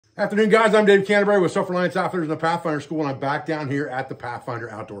Afternoon, guys. I'm Dave Canterbury with Self-Reliance Outfitters in the Pathfinder School, and I'm back down here at the Pathfinder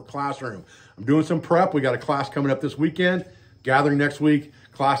Outdoor Classroom. I'm doing some prep. We got a class coming up this weekend, gathering next week,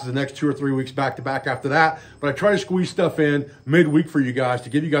 classes the next 2 or 3 weeks back to back after that. But I try to squeeze stuff in midweek for you guys to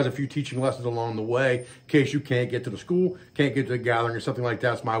give you guys a few teaching lessons along the way in case you can't get to the school, can't get to the gathering or something like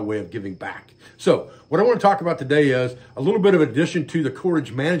that. It's my way of giving back. So what I want to talk about today is a little bit of addition to the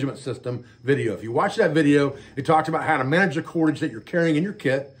cordage management system video. If you watch that video, it talks about how to manage the cordage that you're carrying in your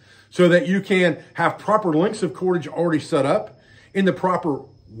kit, so that you can have proper lengths of cordage already set up in the proper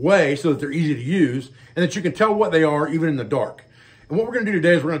way so that they're easy to use and that you can tell what they are even in the dark. And what we're going to do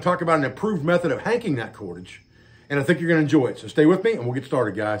today is we're going to talk about an improved method of hanking that cordage, and I think you're going to enjoy it. So stay with me and we'll get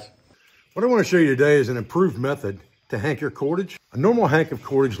started, guys. What I want to show you today is an improved method to hank your cordage. A normal hank of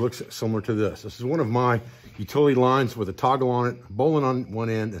cordage looks similar to this. This is one of my utility lines with a toggle on it, bowline on one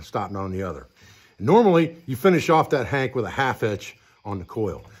end and stop knot on the other. And normally you finish off that hank with a half hitch on the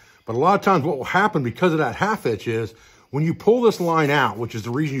coil. But a lot of times what will happen because of that half hitch is when you pull this line out, which is the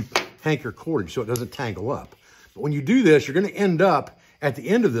reason you hank your cordage so it doesn't tangle up. But when you do this, you're going to end up at the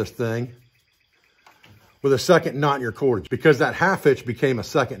end of this thing with a second knot in your cordage because that half hitch became a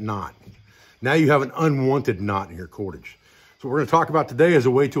second knot. Now you have an unwanted knot in your cordage. So what we're going to talk about today is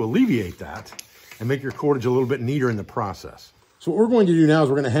a way to alleviate that and make your cordage a little bit neater in the process. So what we're going to do now is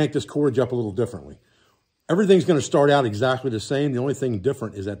we're going to hank this cordage up a little differently. Everything's going to start out exactly the same. The only thing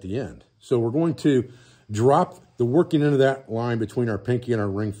different is at the end. So we're going to drop the working end of that line between our pinky and our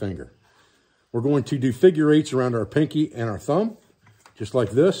ring finger. We're going to do figure eights around our pinky and our thumb, just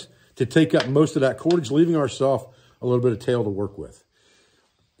like this, to take up most of that cordage, leaving ourselves a little bit of tail to work with.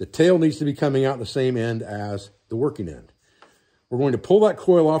 The tail needs to be coming out the same end as the working end. We're going to pull that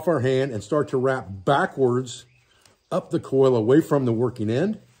coil off our hand and start to wrap backwards up the coil away from the working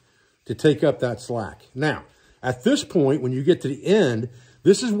end to take up that slack. Now, at this point, when you get to the end,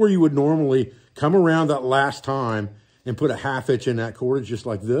 this is where you would normally come around that last time and put a half hitch in that cordage just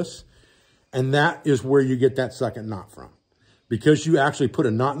like this. And that is where you get that second knot from. Because you actually put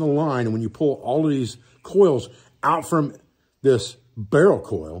a knot in the line, and when you pull all of these coils out from this barrel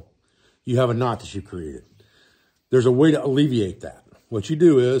coil, you have a knot that you created. There's a way to alleviate that. What you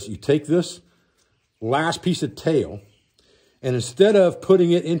do is you take this last piece of tail, and instead of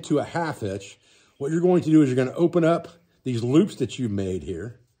putting it into a half hitch, what you're going to do is you're going to open up these loops that you made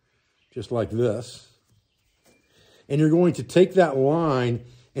here, just like this. And you're going to take that line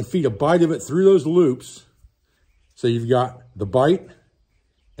and feed a bite of it through those loops. So you've got the bite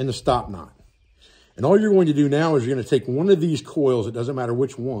and the stop knot. And all you're going to do now is you're going to take one of these coils, it doesn't matter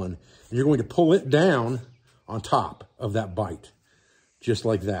which one, and you're going to pull it down on top of that bite, just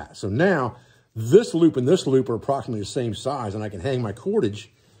like that. So now, this loop and this loop are approximately the same size, and I can hang my cordage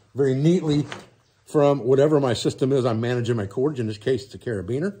very neatly from whatever my system is. I'm managing my cordage. In this case, it's a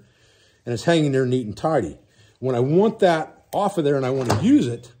carabiner, and it's hanging there neat and tidy. When I want that off of there and I want to use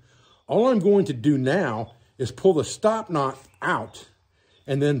it, all I'm going to do now is pull the stop knot out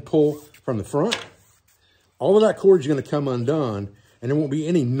and then pull from the front. All of that cordage is going to come undone, and there won't be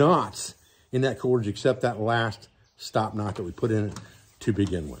any knots in that cordage except that last stop knot that we put in it to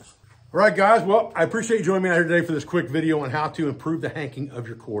begin with. All right, guys. Well, I appreciate you joining me out here today for this quick video on how to improve the hanking of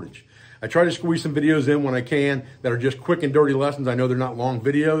your cordage. I try to squeeze some videos in when I can that are just quick and dirty lessons. I know they're not long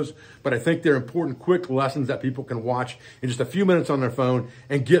videos, but I think they're important, quick lessons that people can watch in just a few minutes on their phone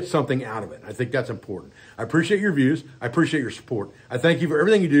and get something out of it. I think that's important. I appreciate your views. I appreciate your support. I thank you for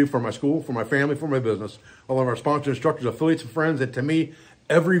everything you do for my school, for my family, for my business, all of our sponsors, instructors, affiliates, and friends. And to me,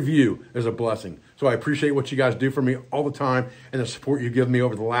 every view is a blessing. So I appreciate what you guys do for me all the time and the support you give me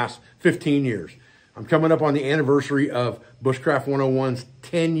over the last 15 years. I'm coming up on the anniversary of Bushcraft 101's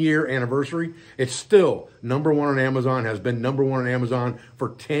 10-year anniversary. It's still #1 on Amazon, has been #1 on Amazon for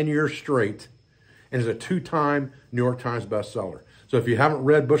 10 years straight, and is a 2-time New York Times bestseller. So if you haven't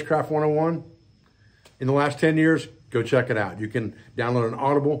read Bushcraft 101 in the last 10 years, go check it out. You can download an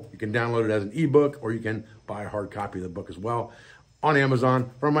Audible, you can download it as an ebook, or you can buy a hard copy of the book as well on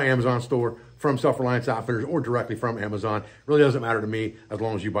Amazon, from my Amazon store, from Self-Reliance Outfitters, or directly from Amazon. It really doesn't matter to me as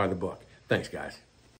long as you buy the book. Thanks, guys.